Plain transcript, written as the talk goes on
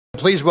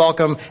please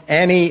welcome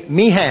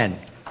Meehan.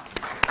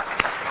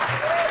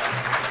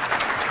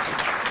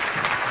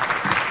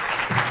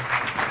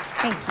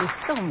 Thank you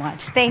so much.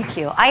 Thank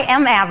you. I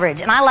am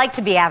average, and I like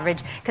to be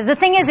average. Because the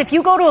thing is, if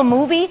you go to a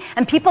movie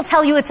and people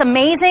tell you it's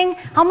amazing,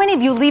 how many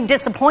of you leave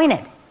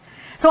disappointed?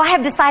 So I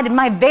have decided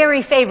my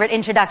very favorite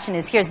introduction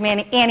is, here's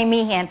Annie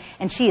Meehan,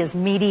 and she is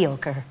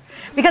mediocre.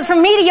 Because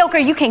from mediocre,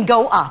 you can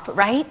go up,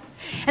 right?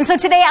 And so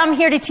today I'm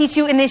here to teach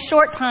you in this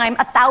short time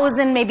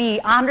 1,000, maybe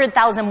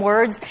 100,000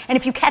 words. And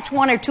if you catch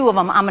one or two of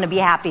them, I'm going to be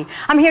happy.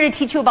 I'm here to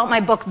teach you about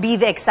my book, Be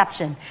the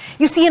Exception.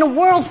 You see, in a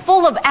world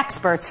full of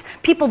experts,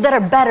 people that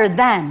are better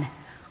than,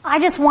 I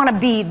just want to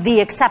be the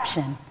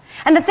exception.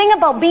 And the thing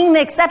about being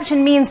the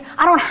exception means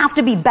I don't have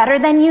to be better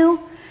than you.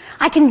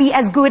 I can be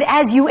as good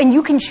as you, and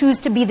you can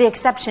choose to be the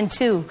exception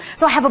too.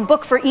 So I have a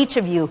book for each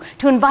of you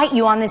to invite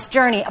you on this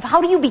journey of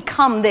how do you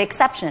become the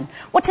exception?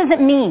 What does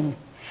it mean?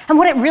 And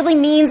what it really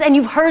means, and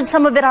you've heard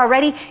some of it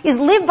already, is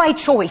live by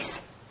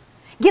choice.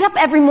 Get up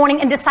every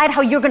morning and decide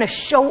how you're going to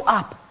show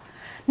up.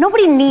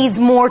 Nobody needs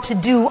more to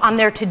do on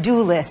their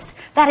to-do list.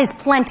 That is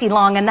plenty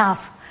long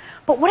enough.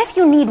 But what if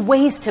you need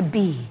ways to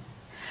be?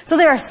 So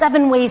there are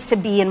 7 ways to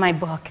be in my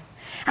book.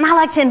 And I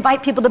like to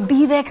invite people to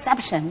be the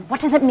exception.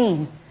 What does it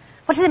mean?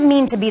 What does it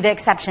mean to be the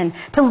exception?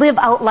 To live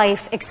out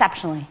life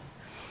exceptionally.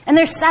 And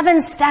there's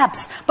 7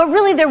 steps, but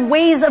really they're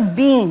ways of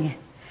being.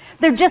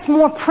 They're just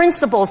more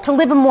principles to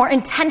live a more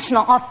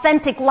intentional,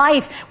 authentic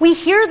life. We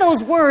hear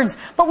those words,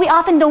 but we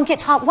often don't get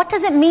taught, what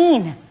does it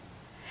mean?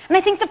 And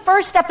I think the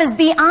first step is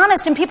be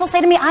honest. And people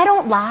say to me, I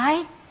don't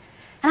lie.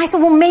 And I said,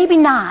 well, maybe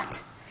not.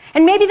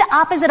 And maybe the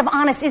opposite of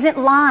honest isn't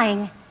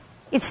lying.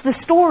 It's the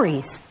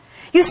stories.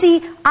 You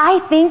see, I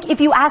think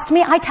if you ask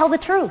me, I tell the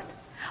truth.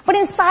 But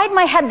inside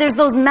my head, there's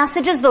those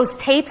messages, those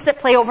tapes that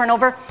play over and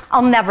over.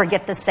 I'll never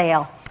get the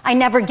sale. I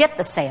never get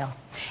the sale.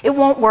 It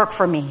won't work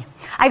for me.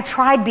 I've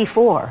tried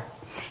before.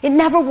 It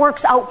never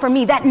works out for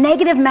me. That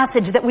negative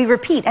message that we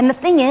repeat. And the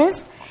thing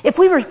is, if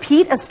we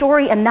repeat a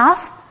story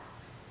enough,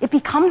 it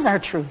becomes our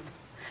truth.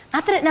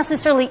 Not that it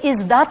necessarily is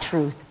the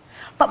truth.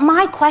 But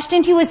my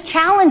question to you is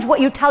challenge what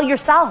you tell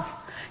yourself.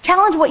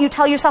 Challenge what you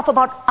tell yourself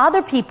about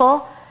other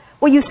people,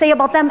 what you say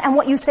about them, and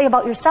what you say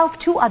about yourself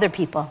to other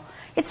people.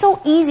 It's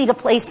so easy to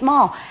play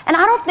small. And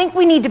I don't think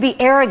we need to be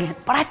arrogant,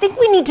 but I think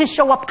we need to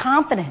show up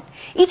confident.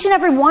 Each and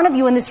every one of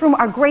you in this room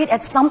are great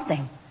at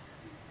something.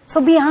 So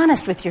be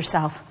honest with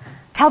yourself.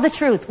 Tell the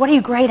truth. What are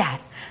you great at?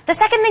 The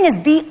second thing is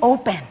be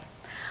open.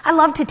 I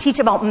love to teach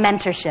about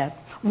mentorship,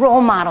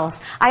 role models.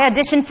 I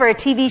auditioned for a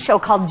TV show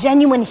called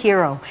Genuine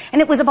Hero,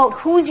 and it was about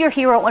who's your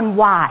hero and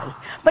why.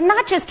 But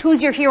not just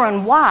who's your hero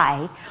and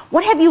why.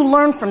 What have you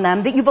learned from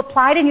them that you've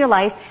applied in your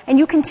life and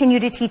you continue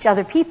to teach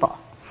other people?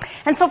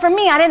 And so for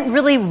me, I didn't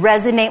really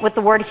resonate with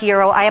the word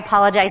hero. I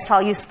apologize to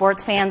all you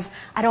sports fans.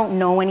 I don't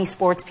know any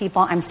sports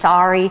people. I'm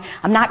sorry.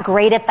 I'm not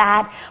great at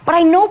that. But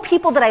I know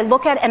people that I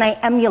look at and I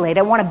emulate.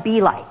 I want to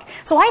be like.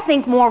 So I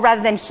think more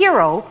rather than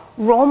hero,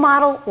 role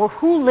model, or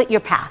who lit your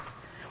path.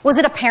 Was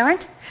it a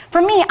parent?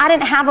 For me, I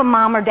didn't have a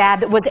mom or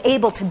dad that was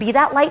able to be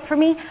that light for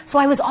me, so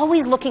I was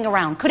always looking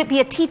around. Could it be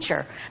a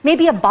teacher,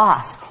 maybe a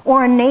boss,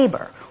 or a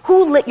neighbor?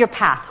 Who lit your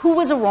path? Who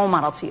was a role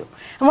model to you?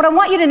 And what I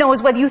want you to know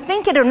is whether you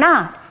think it or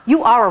not,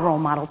 you are a role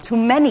model to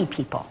many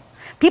people.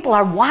 People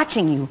are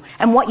watching you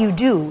and what you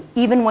do,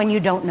 even when you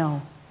don't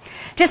know.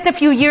 Just a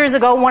few years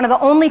ago, one of the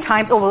only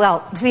times,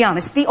 to be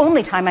honest, the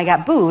only time I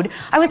got booed,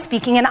 I was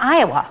speaking in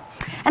Iowa.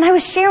 And I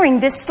was sharing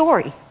this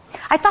story.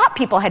 I thought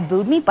people had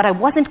booed me, but I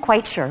wasn't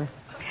quite sure.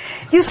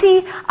 You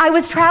see, I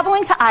was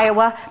traveling to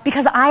Iowa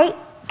because I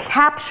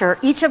capture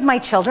each of my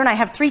children. I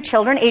have 3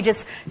 children,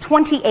 ages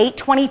 28,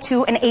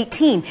 22, and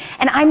 18.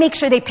 And I make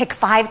sure they pick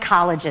 5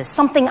 colleges,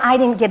 something I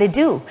didn't get to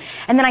do.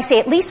 And then I say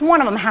at least one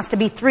of them has to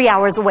be 3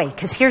 hours away.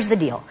 Because here's the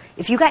deal.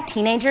 If you got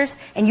teenagers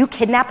and you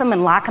kidnap them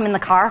and lock them in the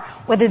car,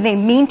 whether they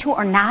mean to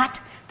or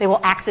not, they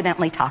will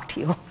accidentally talk to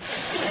you.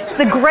 It's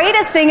the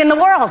greatest thing in the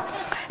world.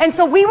 And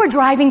so we were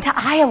driving to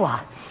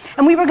Iowa.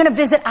 And we were going to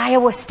visit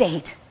Iowa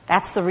State.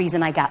 That's the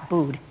reason I got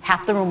booed.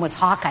 Half the room was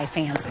Hawkeye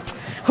fans.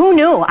 Who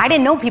knew? I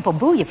didn't know people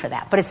boo you for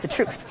that, but it's the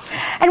truth.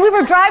 And we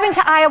were driving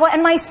to Iowa,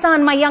 and my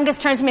son, my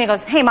youngest, turns to me and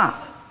goes, hey, Mom.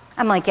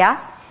 I'm like, yeah?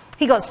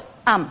 He goes,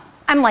 I'm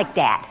like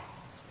Dad.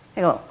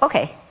 I go,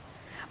 okay.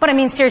 But I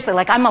mean, seriously,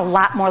 like, I'm a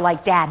lot more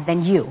like Dad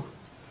than you.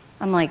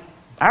 I'm like,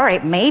 all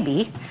right,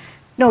 maybe.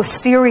 No,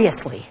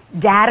 seriously.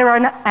 Dad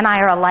and I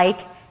are alike,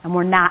 and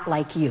we're not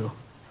like you.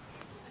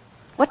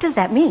 What does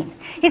that mean?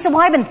 He said,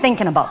 well, I've been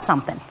thinking about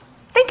something.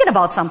 Thinking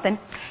about something?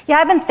 Yeah,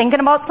 I've been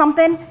thinking about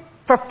something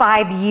for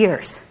 5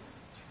 years.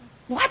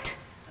 What?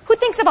 Who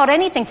thinks about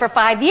anything for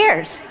 5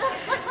 years?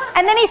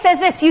 And then he says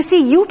this, you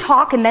see, you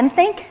talk and then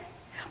think,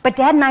 but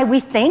Dad and I,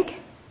 we think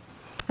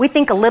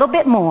a little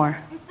bit more.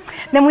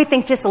 Then we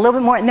think just a little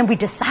bit more, and then we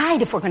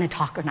decide if we're going to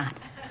talk or not.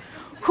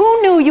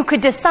 Who knew you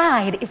could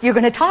decide if you're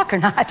going to talk or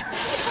not?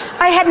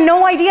 I had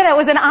no idea that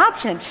was an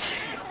option.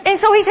 And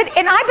so he said,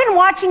 and I've been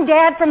watching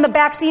Dad from the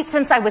back seat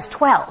since I was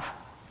 12.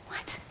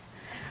 What?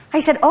 I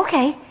said,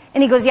 okay.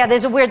 And he goes, yeah,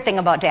 there's a weird thing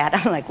about Dad.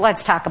 I'm like,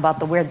 let's talk about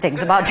the weird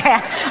things about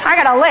Dad.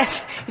 I got a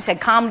list. He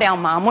said, calm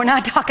down, Mom. We're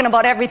not talking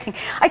about everything.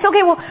 I said,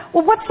 okay, well,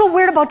 what's so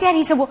weird about Dad?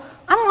 He said, well,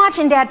 I'm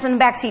watching Dad from the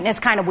back seat, and it's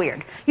kind of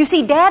weird. You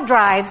see, Dad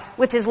drives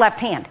with his left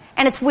hand,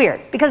 and it's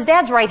weird because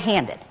Dad's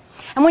right-handed.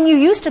 And when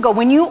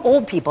you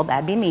old people,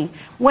 that'd be me,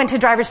 went to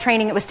driver's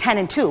training, it was 10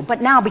 and 2.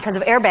 But now, because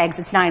of airbags,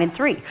 it's 9 and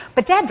 3.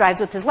 But Dad drives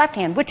with his left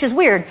hand, which is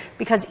weird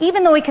because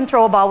even though he can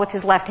throw a ball with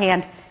his left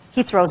hand,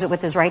 he throws it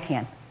with his right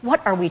hand.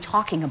 What are we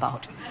talking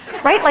about?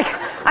 Right? Like,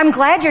 I'm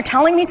glad you're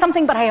telling me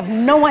something, but I have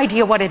no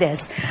idea what it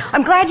is.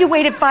 I'm glad you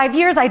waited 5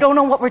 years. I don't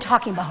know what we're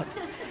talking about.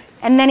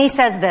 And then he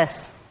says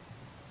this.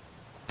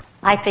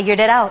 I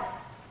figured it out.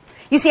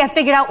 You see, I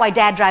figured out why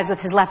Dad drives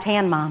with his left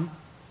hand, Mom.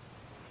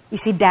 You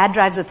see, Dad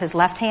drives with his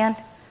left hand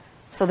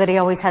so that he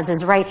always has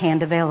his right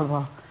hand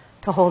available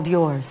to hold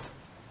yours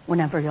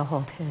whenever you'll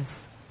hold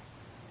his.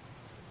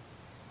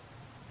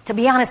 To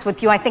be honest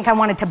with you, I think I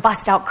wanted to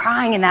bust out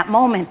crying in that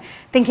moment,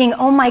 thinking,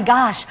 oh my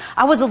gosh,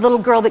 I was a little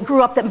girl that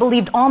grew up that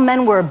believed all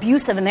men were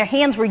abusive and their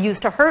hands were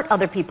used to hurt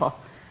other people.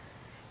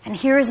 And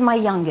here is my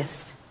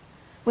youngest,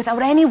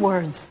 without any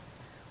words,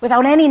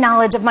 without any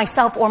knowledge of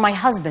myself or my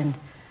husband,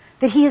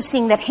 that he is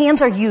seeing that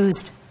hands are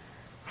used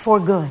for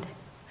good.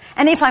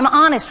 And if I'm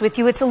honest with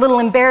you, it's a little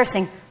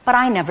embarrassing, but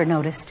I never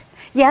noticed.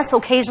 Yes,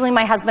 occasionally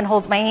my husband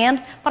holds my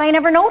hand, but I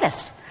never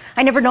noticed.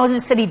 I never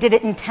noticed that he did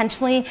it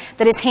intentionally,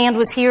 that his hand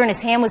was here and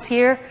his hand was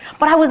here.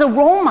 But I was a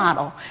role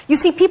model. You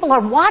see, people are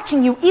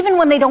watching you even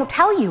when they don't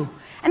tell you.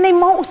 And they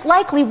most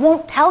likely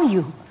won't tell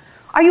you.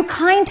 Are you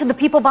kind to the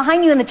people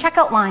behind you in the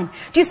checkout line?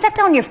 Do you set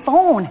down your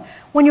phone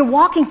when you're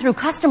walking through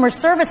customer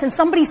service and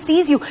somebody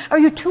sees you? Are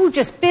you too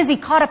just busy,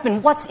 caught up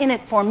in what's in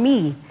it for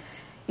me?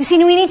 You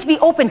see, we need to be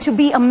open to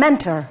be a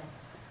mentor.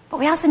 But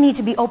we also need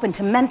to be open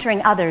to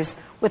mentoring others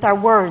with our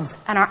words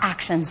and our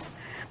actions.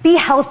 Be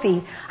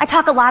healthy. I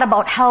talk a lot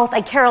about health.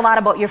 I care a lot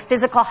about your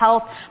physical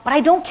health, but I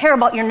don't care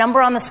about your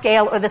number on the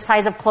scale or the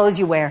size of clothes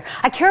you wear.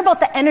 I care about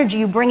the energy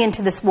you bring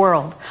into this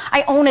world.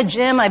 I own a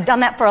gym. I've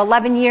done that for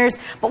 11 years.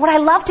 But what I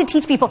love to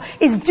teach people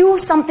is do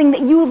something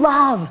that you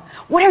love.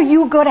 What are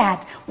you good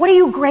at? What are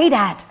you great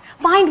at?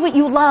 Find what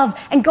you love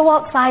and go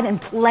outside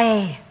and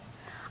play.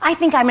 I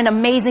think I'm an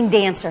amazing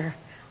dancer.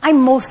 I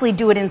mostly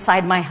do it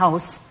inside my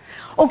house.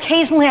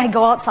 Occasionally I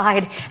go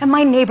outside and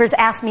my neighbors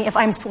ask me if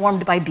I'm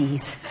swarmed by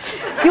bees.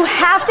 You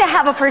have to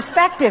have a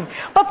perspective,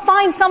 but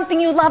find something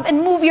you love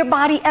and move your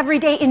body every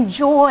day.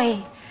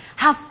 Enjoy.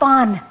 Have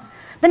fun.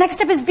 The next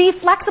step is be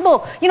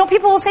flexible. You know,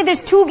 people will say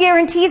there's 2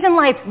 guarantees in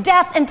life,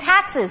 death and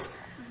taxes.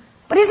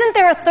 But isn't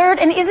there a third,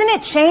 and isn't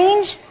it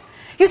change?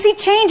 You see,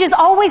 change is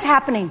always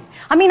happening.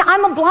 I mean,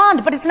 I'm a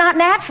blonde, but it's not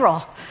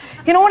natural.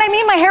 You know what I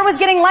mean? My hair was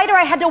getting lighter.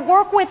 I had to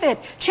work with it.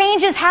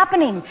 Change is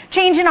happening.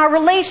 Change in our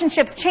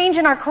relationships, change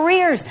in our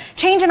careers,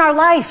 change in our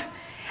life.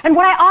 And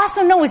what I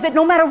also know is that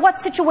no matter what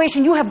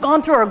situation you have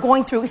gone through or are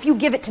going through, if you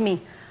give it to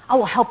me, I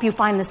will help you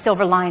find the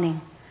silver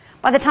lining.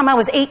 By the time I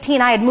was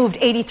 18, I had moved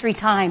 83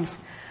 times.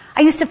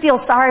 I used to feel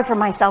sorry for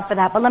myself for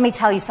that, but let me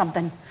tell you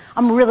something.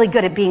 I'm really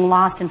good at being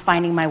lost and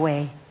finding my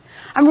way.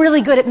 I'm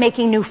really good at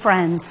making new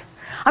friends.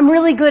 I'm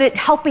really good at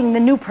helping the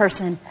new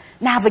person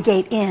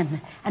navigate in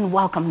and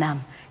welcome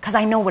them. Because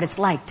I know what it's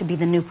like to be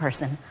the new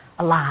person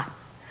a lot.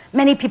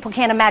 Many people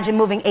can't imagine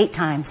moving 8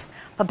 times.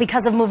 But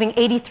because of moving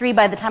 83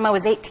 by the time I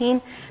was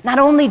 18, not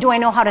only do I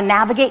know how to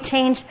navigate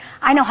change,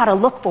 I know how to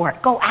look for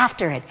it, go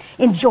after it,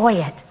 enjoy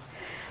it.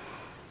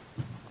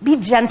 Be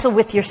gentle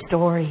with your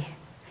story.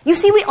 You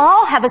see, we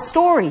all have a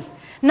story.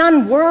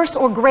 None worse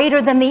or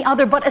greater than the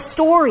other, but a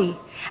story.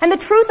 And the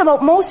truth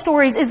about most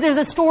stories is there's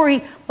a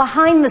story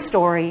behind the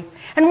story.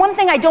 And one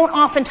thing I don't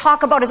often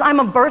talk about is I'm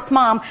a birth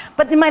mom,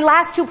 but in my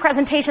last 2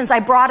 presentations, I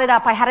brought it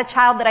up. I had a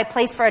child that I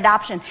placed for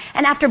adoption.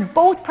 And after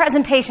both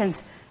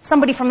presentations,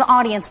 somebody from the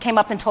audience came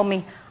up and told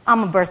me,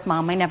 I'm a birth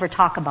mom. I never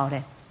talk about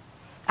it.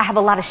 I have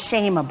a lot of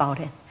shame about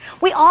it.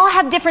 We all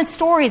have different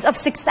stories of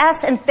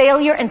success and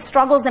failure and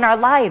struggles in our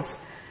lives.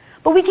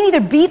 But we can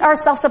either beat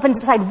ourselves up and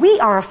decide we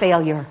are a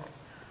failure,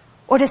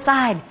 or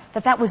decide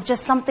that that was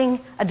just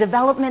something, a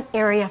development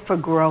area for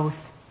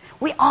growth.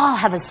 We all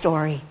have a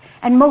story,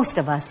 and most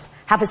of us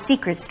have a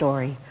secret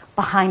story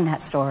behind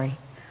that story.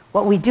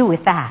 What we do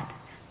with that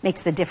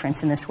makes the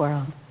difference in this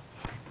world.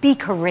 Be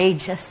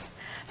courageous.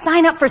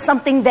 Sign up for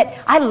something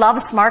that, I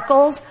love SMART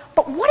goals,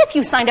 but what if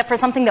you signed up for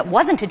something that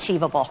wasn't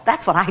achievable?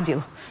 That's what I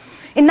do.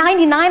 In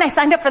 '99, I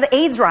signed up for the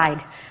AIDS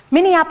ride.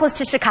 Minneapolis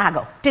to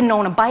Chicago. Didn't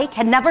own a bike,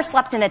 had never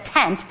slept in a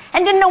tent,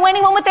 and didn't know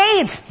anyone with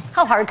AIDS.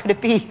 How hard could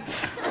it be?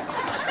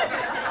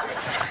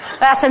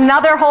 That's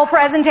another whole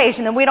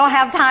presentation that we don't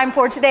have time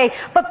for today.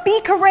 But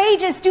be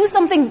courageous. Do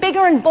something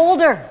bigger and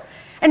bolder.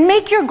 And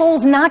make your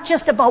goals not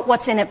just about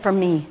what's in it for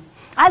me.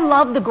 I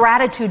love the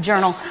gratitude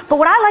journal. But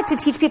what I like to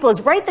teach people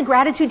is write the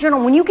gratitude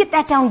journal. When you get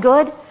that down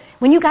good,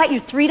 when you got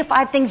your 3 to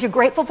 5 things you're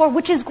grateful for,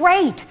 which is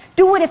great.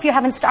 Do it if you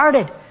haven't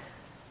started.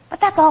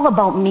 But that's all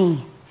about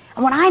me.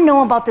 And what I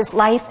know about this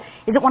life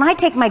is that when I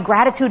take my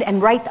gratitude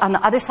and write on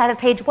the other side of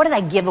the page, what did I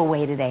give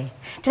away today?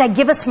 Did I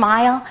give a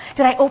smile?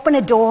 Did I open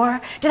a door?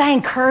 Did I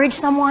encourage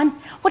someone?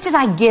 What did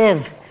I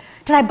give?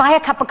 Did I buy a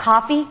cup of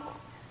coffee?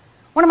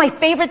 One of my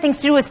favorite things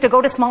to do is to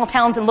go to small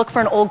towns and look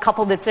for an old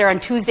couple that's there on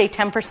Tuesday,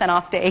 10%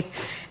 off day,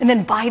 and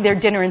then buy their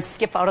dinner and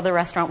skip out of the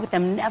restaurant with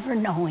them never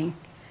knowing.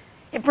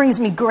 It brings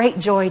me great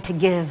joy to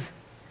give.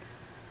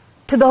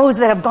 To those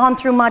that have gone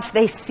through much,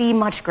 they see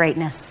much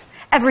greatness.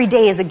 Every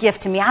day is a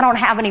gift to me. I don't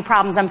have any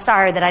problems. I'm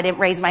sorry that I didn't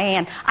raise my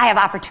hand. I have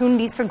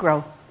opportunities for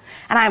growth,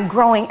 and I'm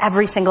growing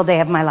every single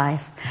day of my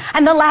life.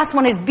 And the last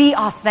one is be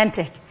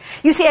authentic.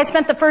 You see, I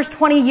spent the first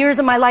 20 years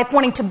of my life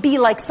wanting to be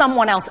like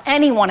someone else,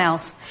 anyone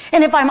else.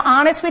 And if I'm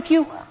honest with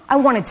you, I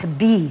wanted to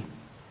be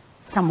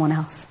someone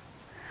else.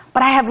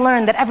 But I have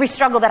learned that every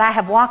struggle that I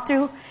have walked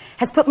through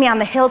has put me on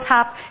the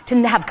hilltop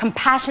to have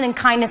compassion and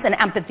kindness and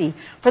empathy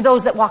for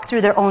those that walk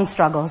through their own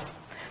struggles.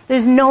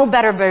 There's no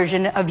better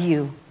version of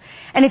you.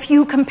 And if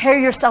you compare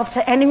yourself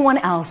to anyone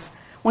else,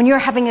 when you're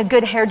having a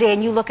good hair day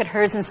and you look at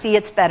hers and see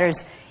it's better,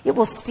 it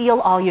will steal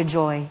all your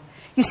joy.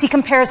 You see,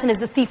 comparison is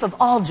the thief of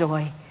all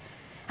joy.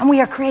 And we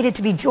are created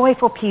to be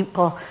joyful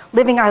people,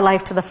 living our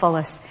life to the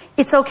fullest.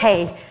 It's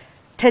okay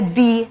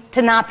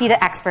to not be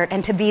the expert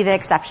and to be the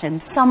exception.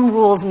 Some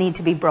rules need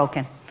to be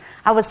broken.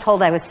 I was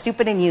told I was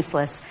stupid and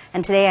useless,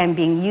 and today I'm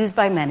being used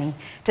by many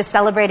to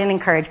celebrate and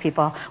encourage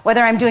people.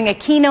 Whether I'm doing a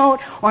keynote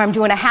or I'm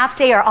doing a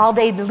half-day or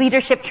all-day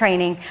leadership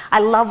training, I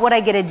love what I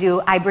get to do.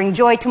 I bring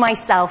joy to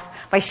myself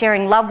by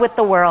sharing love with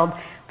the world,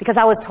 because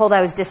I was told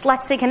I was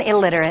dyslexic and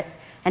illiterate,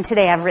 and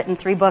today I've written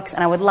 3 books,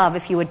 and I would love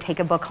if you would take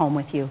a book home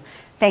with you.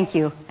 Thank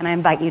you, and I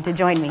invite you to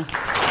join me.